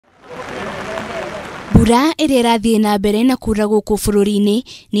Mbura iria irathii na mbere na kuura guku bururi-ini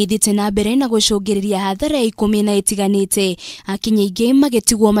ni ithite na mbere na gucungiriria hathara ya ikumi na itiganite, akinya ingi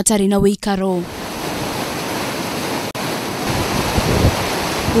magitigwo matari na wikaro.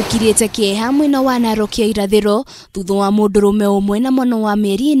 Gukiriete kieha mwena wa Narok ya irathiro thutha wa mundurume umwe na mono wa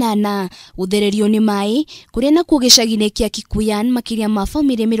mieri 8 guthererio ni mai kuria Nakuo gicagi-ini kia Kikuyan makiria ma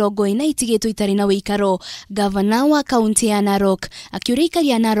family 40 itigitwo itari na wikaro. Gavana wa kaunti ya Narok akiuria aikari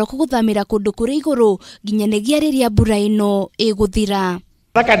ya Narok guthamira kundu kuri iguru nginyanagia riria mbura ino iguthira.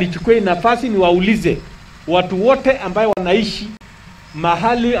 Nataka nichukue nafasi niwaulize watu wote ambao wanaishi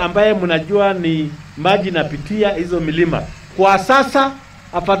mahali ambaye mnajua ni maji napitia hizo milima. Kwa sasa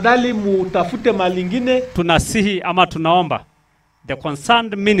afadhali mutafute mali ingine. Tunasihi ama tunaomba the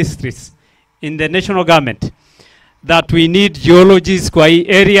concerned ministries in the national government that we need geologists kwa hii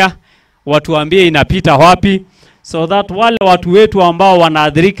area, watuambie inapita wapi, so that wale watu wetu ambao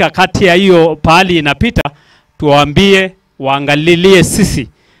wanaathirika kati ya hiyo pahali inapita tuwaambie waangalilie sisi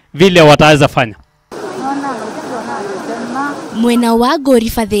vile wataweza fanya. Mwena wa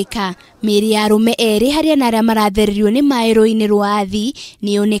Ngoliba Thika miiri ya arume eeri haria na aria marathereririo ni mai ruui-ini rwa Athi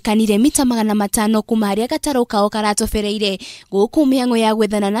niyonekanire mita 500 kuma haria gataro kao karatobereire guku mihang'o ya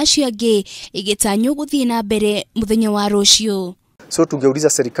gwethana nacio angi igitanyo guthii na mbere muthenya wa rucio. So tungeuliza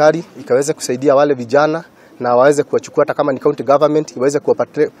serikali ikaweze kusaidia wale vijana na waweze kuwachukua hata kama ni county government iweze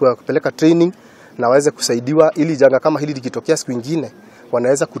kuwapeleka training na waweze kusaidiwa ili janga kama hili likitokea siku nyingine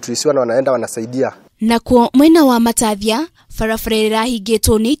wanaweza kutrisiwa na wanaenda wanasaidia. Nakuo mwena wa Matathia farafrera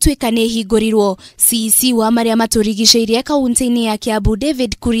higitwo ni itwika ni hingurirwo. CC wa maria maturigiceirie kaunti-ini ya Kiambu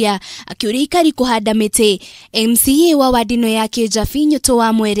David Kuria akiuria ikari kuhanda miti. MCA wa wadino ya Kijabe Nyutu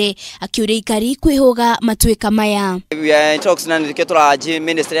Wamwere akiuria ikari kwihuga matwika maya. We are in talks na ndiketura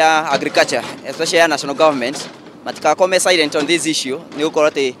Ministry ya Agriculture, especially national government, matika come silent on this issue. Ni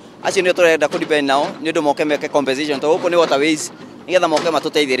ukorate acio ni turenda kudepend nao ni undu moke meke compensation to uko ni waterways nigetha moke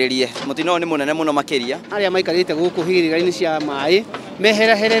matuteithiririe mutino ni munene muno makiria aria maikarite guku hiriga-ini cia mai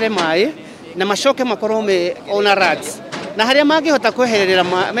meheraherere mai na macoke makorwo me on rats na haria mangihota kweherera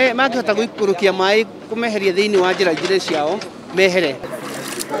mangihota guikurukia mai kumeheria thiini wa njira ciao mehere.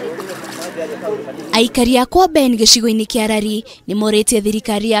 Aikari a Ben gicigo-ini kia Arari ni moretie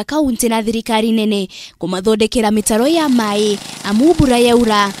thirikari ya kaunti na thirikari nene kumathondekera mitaro ya mai amu mbura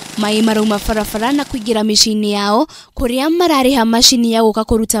yaura mai marauma barabara na kuingira micini yao kuria marariha macini ya guka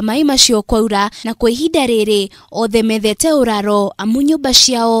kuruta mai macio kwaura na kwa ihinda riri othe methete uraro amu nyumba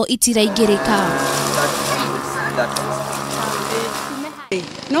ciao itiraingirika.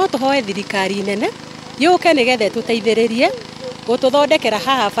 No tuhoe thirikari nene yuke nigethe tuteithiririe gututhondekera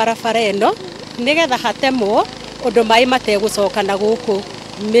haha barabara ino nigetha hatemwo undu mai mategucoka na guku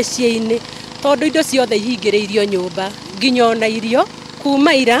micii-ini tondu indo ciothe ihingiriirio nyumba nginya ona irio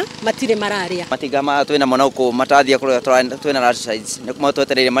kuuma ira matire mararia. Matiga ma twina mona uko matathia kuria twina roadsides ni kuma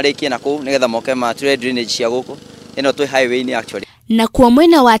twetereire marikie naku nigetha moke ma trade drainage cia guku ino twi highway-ini actually. Nakuo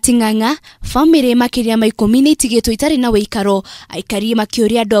mwena wa Ting'ang'a family makiria ma 10 itigitwo itari na wikaro aikari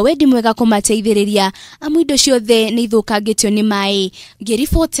makiuria andu a wendi mwega kumateithiriria amu indo ciothe ni ithukangitio ni mai.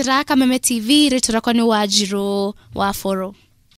 Ngiribotera Kameme TV riturakwa ni Wanjiru wa Foro.